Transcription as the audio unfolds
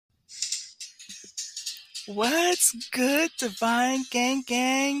What's good, Divine Gang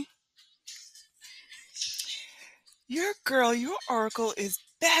Gang? Your girl, your Oracle is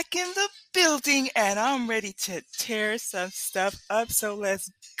back in the building and I'm ready to tear some stuff up. So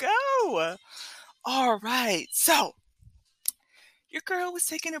let's go. All right. So your girl was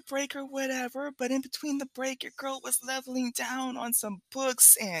taking a break or whatever, but in between the break, your girl was leveling down on some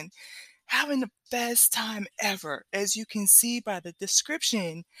books and having the best time ever. As you can see by the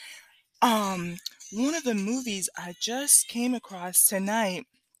description, um, one of the movies I just came across tonight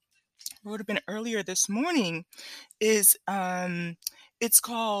would have been earlier this morning is it's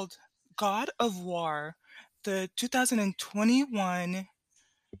called God of War, the 2021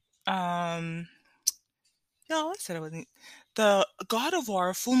 um I said it wasn't the God of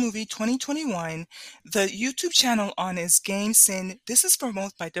War full movie 2021. The YouTube channel on is Game Sin. This is for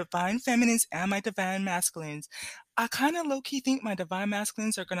both my divine feminines and my divine masculines. I kind of low key think my divine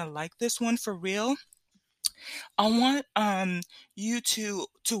masculines are gonna like this one for real. I want you to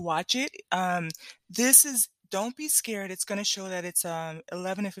watch it. This is don't be scared. It's going to show that it's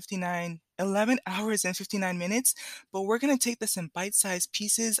 11 hours and 59 minutes, but we're going to take this in bite-sized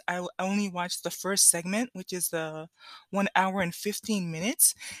pieces. only watched the first segment, which is the 1 hour and 15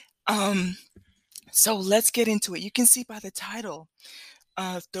 minutes. Um so let's get into it. You can see by the title,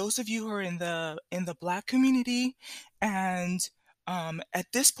 those of you who are in the Black community, and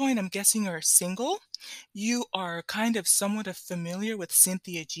at this point, I'm guessing you're single. You are kind of somewhat of familiar with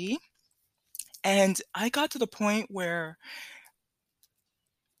Cynthia G. And I got to the point where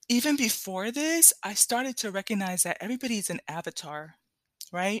even before this, I started to recognize that everybody's an avatar,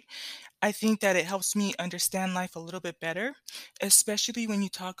 right? I think that it helps me understand life a little bit better, especially when you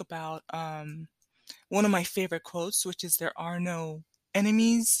talk about one of my favorite quotes, which is there are no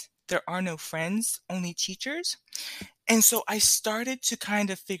enemies, there are no friends, only teachers. And so I started to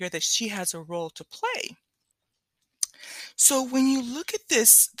kind of figure that she has a role to play. So when you look at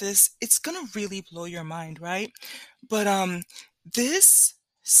this it's going to really blow your mind, right? But this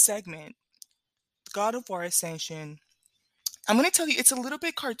segment, God of War Ascension, I'm going to tell you it's a little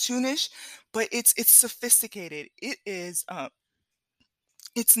bit cartoonish, but it's sophisticated. It's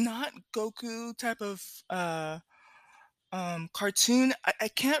not Goku type of cartoon. I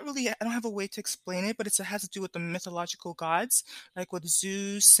can't really, I don't have a way to explain it, but it has to do with the mythological gods, like with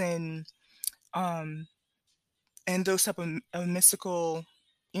Zeus um and those type of mystical,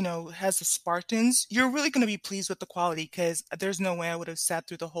 has the Spartans. You're really going to be pleased with the quality because there's no way I would have sat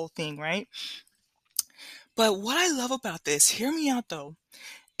through the whole thing, right? But what I love about this, hear me out though,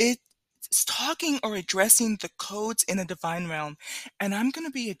 it's talking or addressing the codes in the divine realm. And I'm going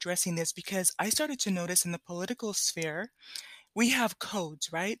to be addressing this because I started to notice in the political sphere we have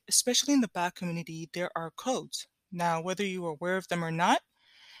codes, right? Especially in the Black community, there are codes. Now, whether you are aware of them or not,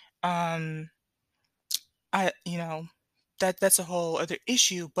 um, I, you know, that's a whole other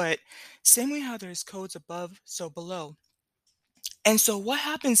issue. But same way how there's codes above, so below. And so what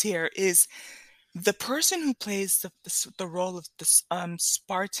happens here is the person who plays the role of the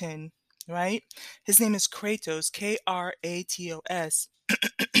Spartan, right? His name is Kratos, Kratos.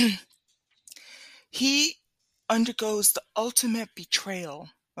 He undergoes the ultimate betrayal.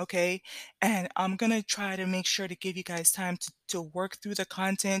 Okay. And I'm going to try to make sure to give you guys time to work through the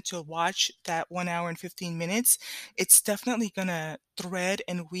content, to watch that 1 hour and 15 minutes. It's definitely going to thread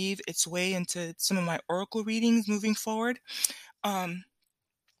and weave its way into some of my oracle readings moving forward. Um,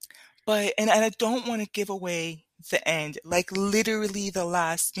 and I don't want to give away the end, like literally the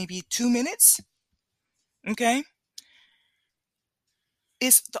last maybe 2 minutes. Okay.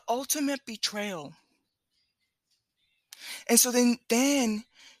 It's the ultimate betrayal. And so then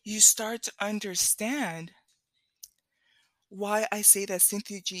you start to understand why I say that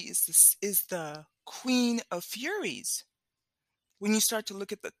Cynthia G is the queen of furies. When you start to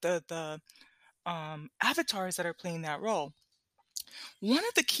look at the avatars that are playing that role. One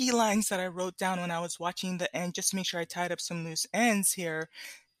of the key lines that I wrote down when I was watching the end, just to make sure I tied up some loose ends here,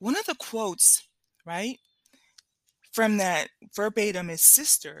 one of the quotes, right, from that verbatim is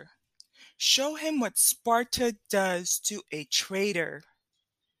sister, show him what Sparta does to a traitor.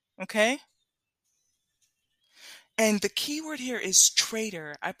 Okay? And the key word here is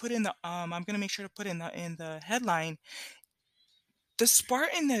traitor. I put in the I'm gonna make sure to put in the headline. The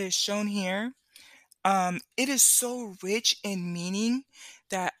Spartan that is shown here, it is so rich in meaning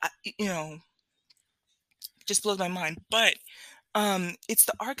that just blows my mind. But it's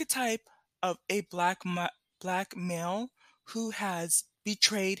the archetype of a black male who has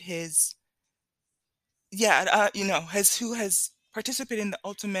betrayed his has who has participated in the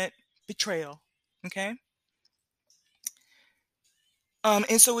ultimate betrayal. Okay.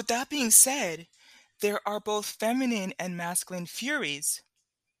 And so with that being said, there are both feminine and masculine furies,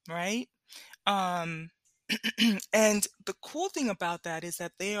 right? Um, and the cool thing about that is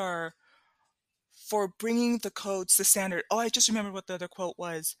that they are for bringing the codes to standard. Oh, I just remembered what the other quote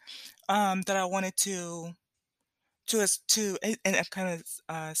was that I wanted to and I'm kind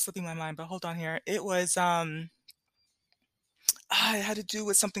of slipping my mind, but hold on here. It was it had to do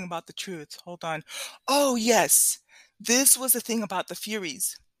with something about the truth. Hold on. Oh yes, this was the thing about the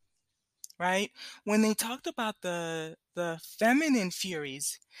Furies, right? When they talked about the feminine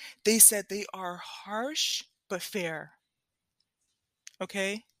Furies, they said they are harsh but fair.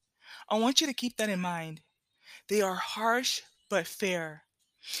 Okay, I want you to keep that in mind. They are harsh but fair.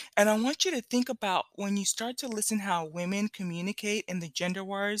 And I want you to think about when you start to listen how women communicate in the gender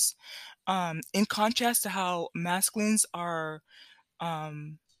wars, in contrast to how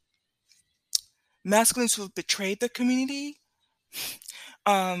um, masculines who have betrayed the community,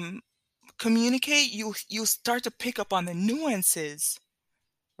 um, communicate. You start to pick up on the nuances,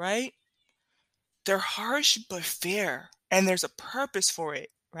 right? They're harsh but fair, and there's a purpose for it,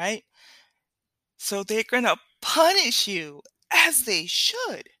 right? So they're gonna punish you as they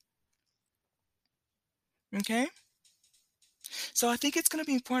should. Okay. So I think it's going to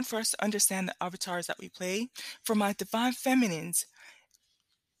be important for us to understand the avatars that we play. For my divine feminines,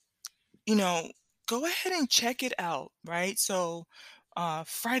 you know, go ahead and check it out, right? So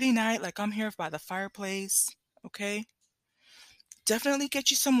Friday night, like I'm here by the fireplace, okay? Definitely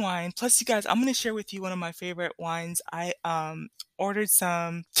get you some wine. Plus, you guys, I'm going to share with you one of my favorite wines. I ordered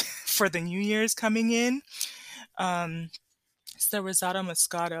some for the New Year's coming in. Um, it's the Rosado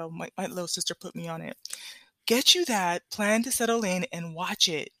Moscato. My little sister put me on it. Get you that, plan to settle in and watch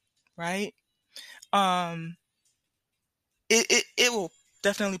it, right? Um, it will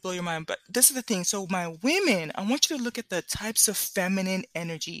definitely blow your mind. But this is the thing. So my women, I want you to look at the types of feminine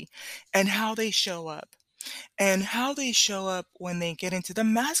energy and how they show up. And how they show up when they get into the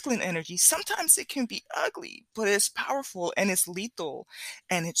masculine energy. Sometimes it can be ugly, but it's powerful and it's lethal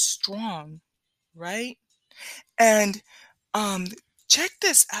and it's strong, right? And um check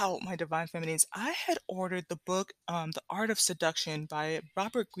this out, my divine feminines. I had ordered the book The Art of Seduction by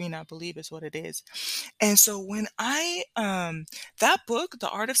Robert Greene, I believe is what it is. And so when I that book, The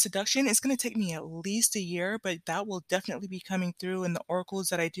Art of Seduction, is going to take me at least a year, but that will definitely be coming through in the oracles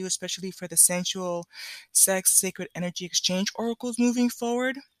that I do, especially for the sensual sex sacred energy exchange oracles moving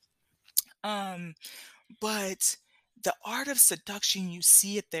forward. Um but the art of seduction, you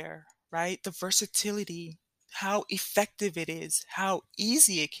see it there, right? The versatility, how effective it is, how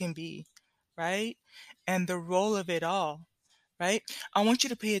easy it can be, right? And the role of it all, right? I want you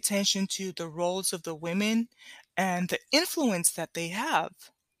to pay attention to the roles of the women and the influence that they have,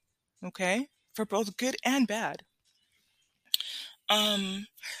 okay? For both good and bad. Um,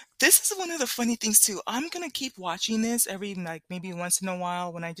 this is one of the funny things too. I'm gonna keep watching this every like maybe once in a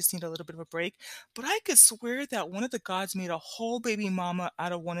while when I just need a little bit of a break. But I could swear that one of the gods made a whole baby mama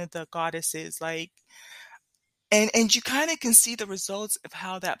out of one of the goddesses. Like, and you kind of can see the results of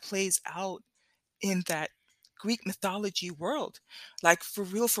how that plays out in that Greek mythology world. Like for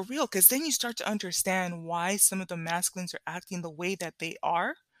real, because then you start to understand why some of the masculines are acting the way that they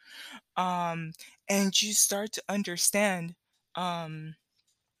are. Um, and you start to understand. Um,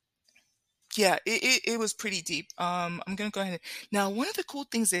 Yeah, it was pretty deep. I'm gonna go ahead. Now, one of the cool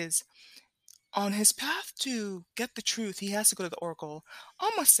things is on his path to get the truth, he has to go to the Oracle.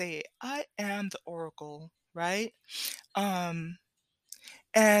 I'm gonna say it. I am the Oracle, right? Um,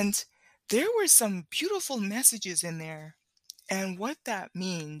 and there were some beautiful messages in there, and what that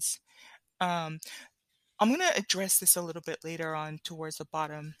means. Um, I'm gonna address this a little bit later on towards the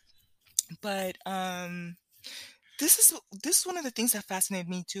bottom, but this is one of the things that fascinated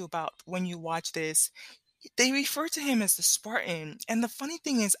me too about when you watch this. They refer to him as the Spartan, and the funny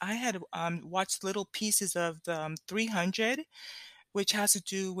thing is I had, watched little pieces of the, 300, which has to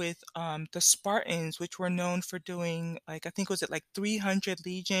do with, the Spartans, which were known for doing, like, I think was it like 300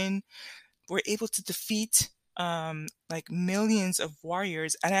 legion, were able to defeat, like, millions of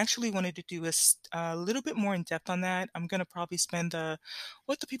warriors, and I actually wanted to do a little bit more in depth on that. I'm gonna probably spend the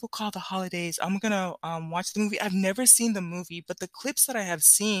what do people call the holidays? I'm gonna, watch the movie. I've never seen the movie, but the clips that I have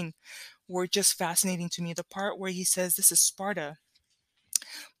seen were just fascinating to me. The part where he says this is Sparta.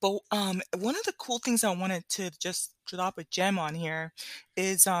 But one of the cool things I wanted to just drop a gem on here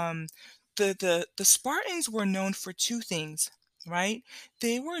is the Spartans were known for two things, right?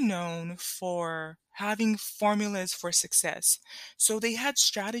 They were known for having formulas for success. So they had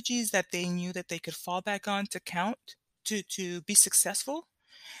strategies that they knew that they could fall back on to count to be successful.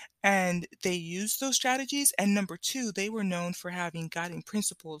 and they used those strategies. And number two, they were known for having guiding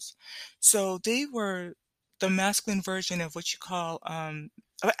principles. So they were the masculine version of what you call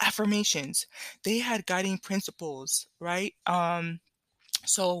affirmations. They had guiding principles, right?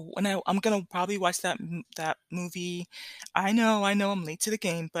 So when I'm gonna probably watch that movie. I know I'm late to the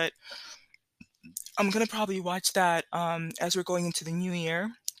game, but I'm gonna probably watch that as we're going into the new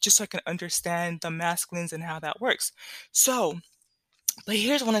year, just so I can understand the masculines and how that works. So, but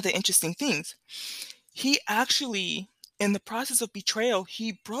here's one of the interesting things. He actually, in the process of betrayal,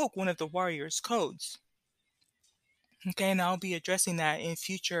 he broke one of the warrior's codes. Okay, and I'll be addressing that in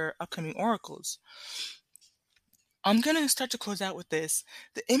future upcoming oracles. I'm gonna start to close out with this.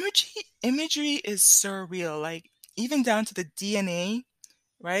 The imagery is surreal, like even down to the DNA,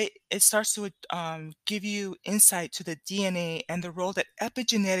 right? It starts to give you insight to the DNA and the role that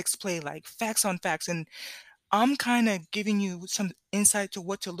epigenetics play, like facts on facts. And I'm kind of giving you some insight to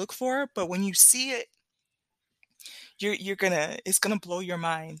what to look for, but when you see it, you're gonna it's gonna blow your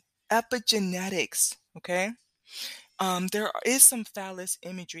mind. Epigenetics, okay? There is some phallus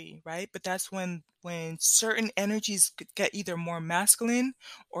imagery, right? But that's when certain energies get either more masculine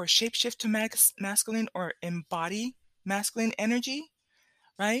or shapeshift to masculine or embody masculine energy,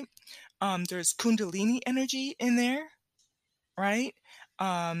 right? There's Kundalini energy in there, right?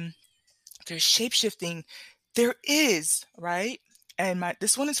 Um, there's shapeshifting. There is, right? And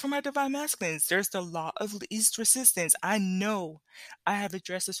this one is for my divine masculines. There's the law of least resistance. I know I have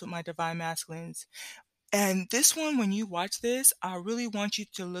addressed this with my divine masculines. And this one, when you watch this, I really want you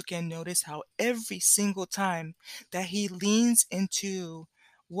to look and notice how every single time that he leans into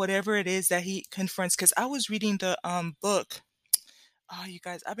whatever it is that he confronts. Because I was reading the book. Oh, you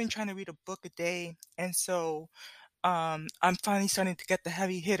guys, I've been trying to read a book a day, and so I'm finally starting to get the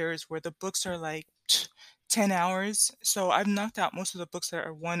heavy hitters where the books are like 10 hours. So I've knocked out most of the books that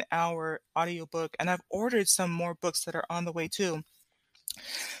are 1 hour audiobook, and I've ordered some more books that are on the way too.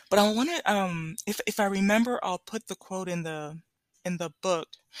 But I want to, if I remember, I'll put the quote in the book,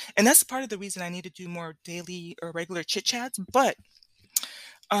 and that's part of the reason I need to do more daily or regular chit chats. But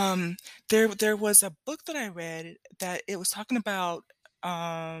um, there was a book that I read that it was talking about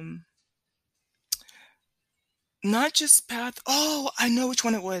not just path. Oh, I know which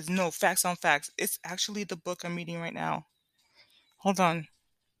one it was. No, facts on facts. It's actually the book I'm reading right now. Hold on,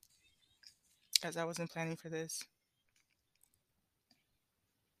 as I wasn't planning for this.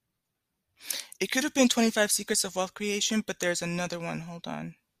 It could have been 25 Secrets of Wealth Creation, but there's another one. Hold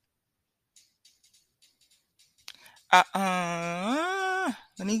on.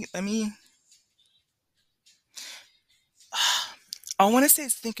 Let me. I want to say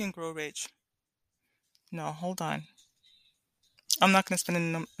it's Think and Grow Rich. No, hold on. I'm not going to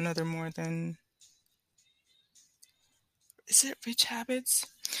spend another more than. Is it Rich Habits?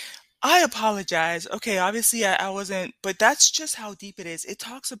 I apologize. Okay, obviously I wasn't, but that's just how deep it is. It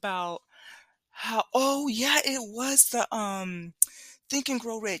talks about how, oh yeah, it was the Think and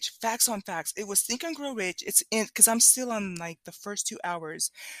Grow Rich, Facts on Facts. It was Think and Grow Rich. It's in because I'm still on like the first 2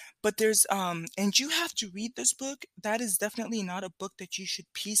 hours, but there's and you have to read this book. That is definitely not a book that you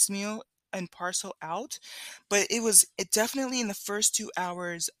should piecemeal and parcel out, but it definitely in the first 2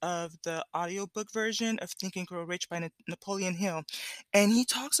 hours of the audiobook version of Think and Grow Rich by Napoleon Hill. And he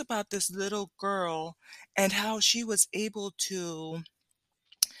talks about this little girl and how she was able to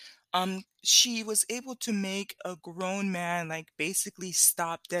make a grown man like basically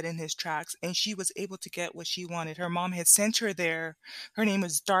stop dead in his tracks, and she was able to get what she wanted. Her mom had sent her there. Her name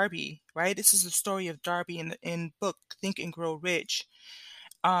was Darby, right? This is the story of Darby in the book Think and Grow Rich.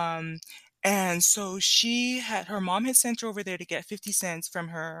 Um, and so her mom had sent her over there to get 50 cents from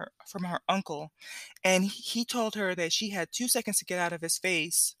her uncle. And he told her that she had 2 seconds to get out of his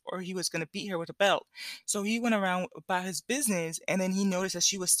face or he was going to beat her with a belt. So he went around about his business and then he noticed that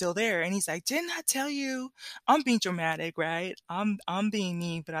she was still there. And he's like, didn't I tell you? I'm being dramatic, right? I'm being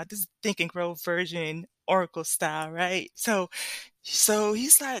mean, but I just Think and Grow version Oracle style, right? So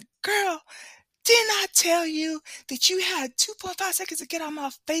he's like, girl, didn't I tell you that you had 2.5 seconds to get out of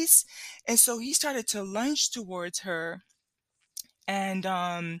my face? And so he started to lunge towards her. And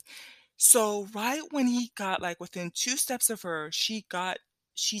so right when he got like within 2 steps of her, she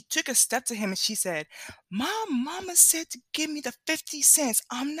took a step to him and she said, my mama said to give me the 50 cents.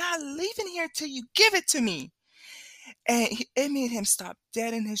 I'm not leaving here till you give it to me. And it made him stop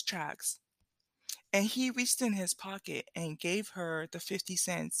dead in his tracks. And he reached in his pocket and gave her the 50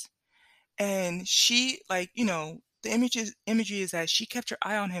 cents. And she like, the imagery is that she kept her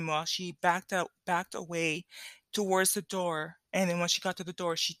eye on him while she backed away towards the door. And then when she got to the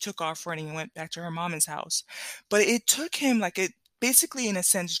door, she took off running and went back to her mama's house. But it took him like basically, in a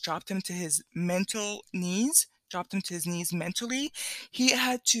sense, dropped him to his mental knees, dropped him to his knees mentally. He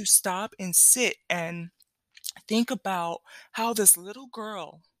had to stop and sit and think about how this little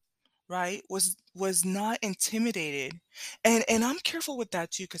girl, right, was not intimidated. And I'm careful with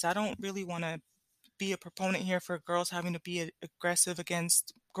that too, because I don't really want to be a proponent here for girls having to be aggressive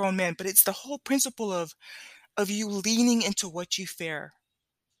against grown men, but it's the whole principle of you leaning into what you fear,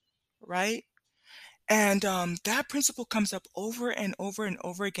 right? And that principle comes up over and over and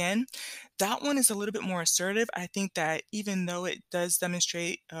over again. That one is a little bit more assertive. I think that even though it does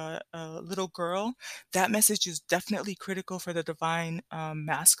demonstrate a little girl, that message is definitely critical for the divine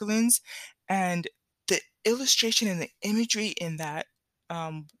masculines. And the illustration and the imagery in that,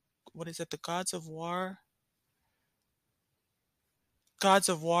 um, what is it, the Gods of War? Gods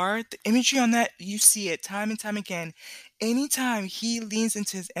of War, the imagery on that, you see it time and time again. Anytime he leans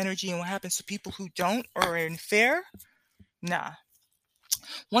into his energy, and what happens to people who don't or are in fear? Nah.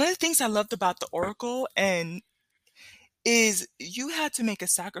 One of the things I loved about the Oracle and is you had to make a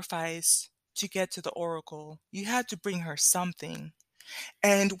sacrifice to get to the Oracle. You had to bring her something.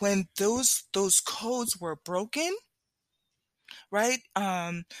 And when those codes were broken, right?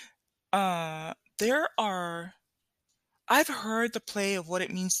 There are I've heard the play of what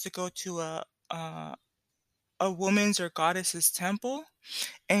it means to go to a woman's or goddess's temple,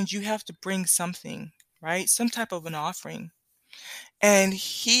 and you have to bring something, right? Some type of an offering. And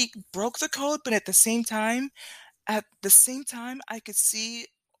he broke the code, but at the same time, I could see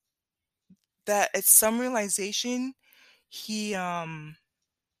that at some realization, he, yeah,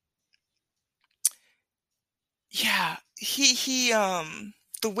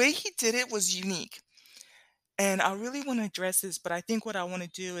 the way he did it was unique. And I really want to address this, but I think what I want to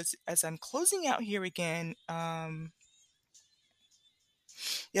do is, as I'm closing out here again, yeah,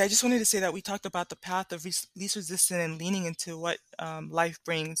 I just wanted to say that we talked about the path of least resistance and leaning into what life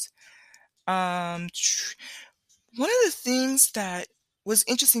brings. Um, tr- One of the things that was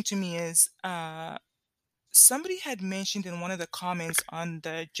interesting to me is somebody had mentioned in one of the comments on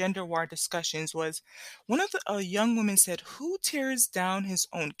the gender war discussions was one of the a young woman said, "Who tears down his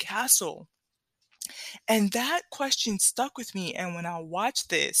own castle?" And that question stuck with me. And when I watched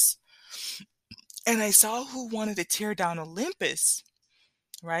this and I saw who wanted to tear down Olympus,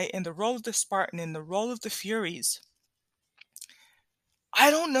 right, and the role of the Spartan and the role of the Furies, I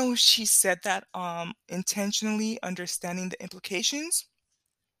don't know if she said that intentionally understanding the implications,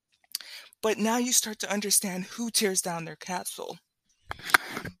 but now you start to understand who tears down their castle.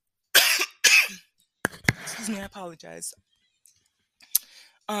 Excuse me, I apologize.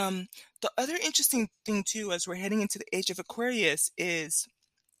 Um, the other interesting thing too, as we're heading into the age of Aquarius, is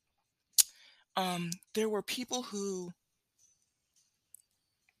there were people who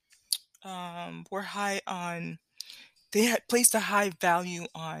were high on, they had placed a high value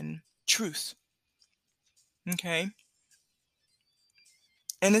on truth. Okay.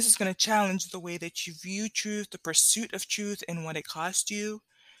 And this is going to challenge the way that you view truth, the pursuit of truth, and what it cost you,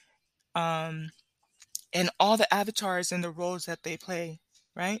 um, and all the avatars and the roles that they play,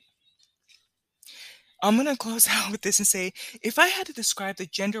 right? I'm going to close out with this and say, if I had to describe the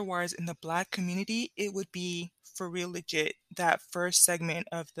gender wars in the Black community, it would be for real legit that first segment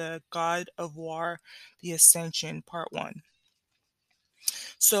of the God of War, the Ascension, part one.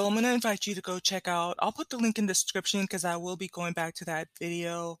 So I'm going to invite you to go check out. I'll put the link in the description because I will be going back to that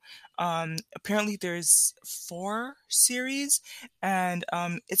video. Apparently there's 4 series and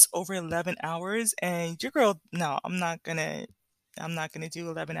it's over 11 hours. And your girl, no, I'm not gonna do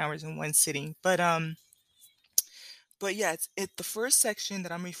 11 hours in one sitting. But yeah, the first section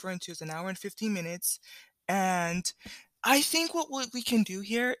that I'm referring to is an hour and 15 minutes. And I think what we can do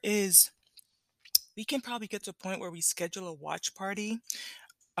here is we can probably get to a point where we schedule a watch party.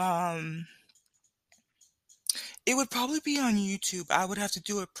 Um, It would probably be on YouTube. I would have to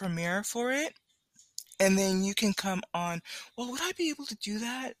do a premiere for it, and then you can come on. Well, would I be able to do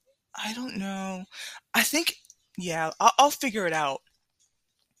that? I don't know. I think, yeah, I'll figure it out.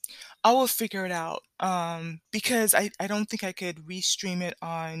 I will figure it out. Because I don't think I could restream it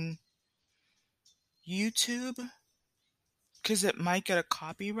on YouTube because it might get a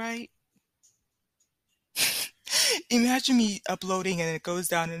copyright. Imagine me uploading and it goes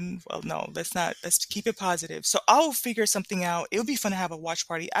down and, well, no, let's keep it positive. So I'll figure something out. It would be fun to have a watch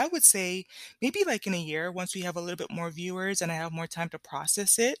party. I would say maybe like in a year once we have a little bit more viewers and I have more time to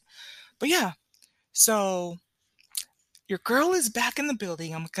process it. But yeah, so your girl is back in the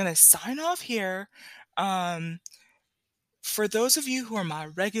building. I'm gonna sign off here. Um, for those of you who are my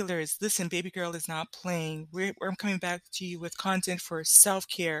regulars, listen, baby girl is not playing. I'm coming back to you with content for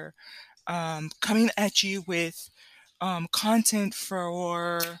self-care. Coming at you with content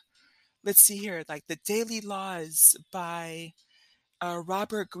for, let's see here, like the Daily Laws by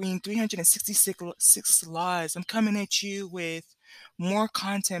Robert Greene, 366 Laws. I'm coming at you with more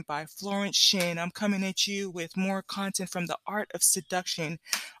content by Florence Shin. I'm coming at you with more content from The Art of Seduction.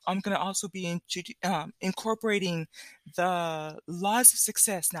 I'm going to also be incorporating the laws of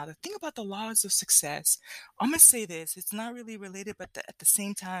success. Now, the thing about the laws of success, I'm going to say this, it's not really related, but at the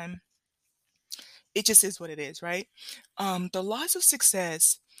same time, it just is what it is, right? The laws of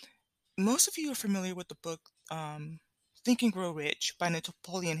success, most of you are familiar with the book Think and Grow Rich by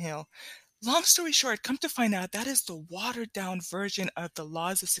Napoleon Hill. Long story short, come to find out that is the watered down version of the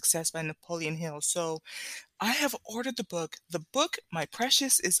Laws of Success by Napoleon Hill. So I have ordered the book. The book, my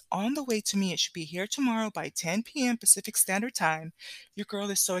precious, is on the way to me. It should be here tomorrow by 10 p.m. Pacific Standard Time. Your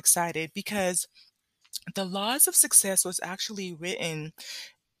girl is so excited because the Laws of Success was actually written,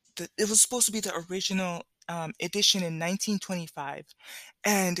 it was supposed to be the original edition in 1925.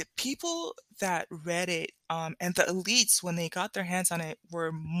 And people that read it, and the elites, when they got their hands on it,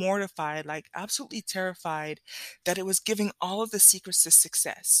 were mortified, like absolutely terrified that it was giving all of the secrets to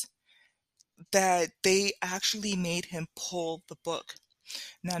success, that they actually made him pull the book.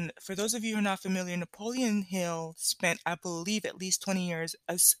 Now, for those of you who are not familiar, Napoleon Hill spent, I believe, at least 20 years,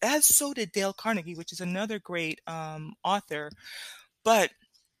 as so did Dale Carnegie, which is another great author. But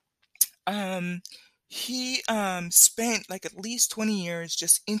um, he spent like at least 20 years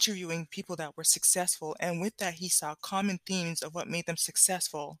just interviewing people that were successful. And with that, he saw common themes of what made them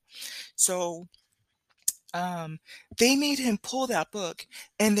successful. So they made him pull that book.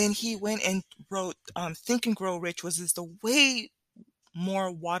 And then he went and wrote Think and Grow Rich, was the way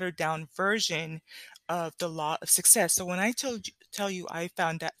more watered down version of the law of success. So when I tell you I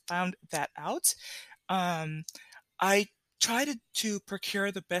found that out, I tried to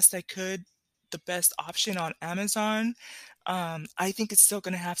procure the best I could, the best option on Amazon. I think it's still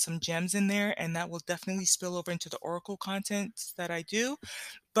going to have some gems in there, and that will definitely spill over into the Oracle content that I do.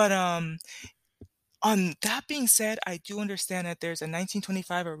 But on that being said, I do understand that there's a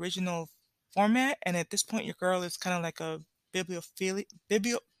 1925 original format, and at this point, your girl is kind of like a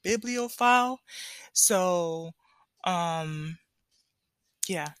bibliophile. So, um,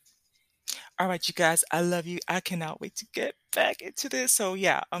 yeah. All right, you guys, I love you. I cannot wait to get back into this. So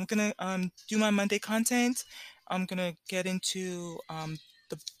yeah, I'm gonna do my Monday content. I'm gonna get into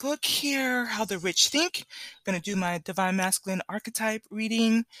the book here, How the Rich Think. Gonna do my Divine Masculine archetype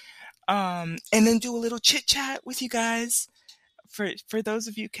reading, and then do a little chit chat with you guys. For those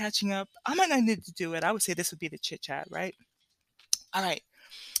of you catching up, I might not need to do it. I would say this would be the chit chat, right? All right.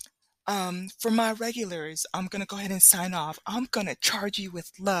 For my regulars, I'm gonna go ahead and sign off. I'm gonna charge you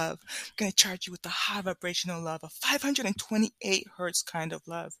with love. I'm gonna charge you with the high vibrational love, a 528 hertz kind of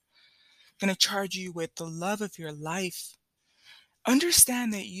love. I'm gonna charge you with the love of your life.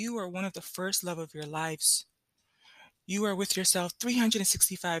 Understand that you are one of the first love of your lives. You are with yourself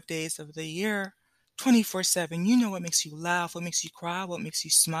 365 days of the year, 24/7. You know what makes you laugh, what makes you cry, what makes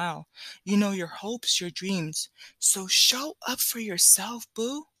you smile. You know your hopes, your dreams. So show up for yourself,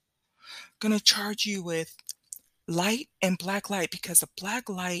 boo. Gonna charge you with light and black light because the black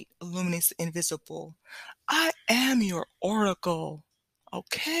light illuminates the invisible. I am your oracle.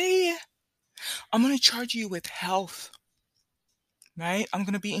 Okay? I'm going to charge you with health, right? I'm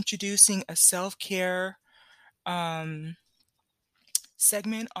going to be introducing a self-care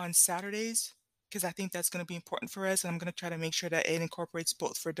segment on Saturdays because I think that's going to be important for us. And I'm going to try to make sure that it incorporates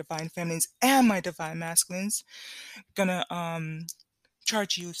both for divine feminines and my divine masculines. Gonna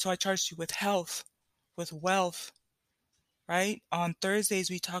charge you. So I charge you with health, with wealth, right? On Thursdays,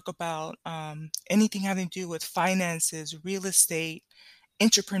 we talk about anything having to do with finances, real estate,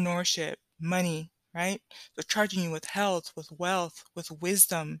 entrepreneurship, money, right? So charging you with health, with wealth, with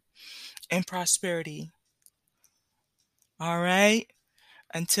wisdom, and prosperity. All right?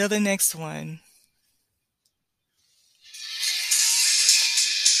 Until the next one.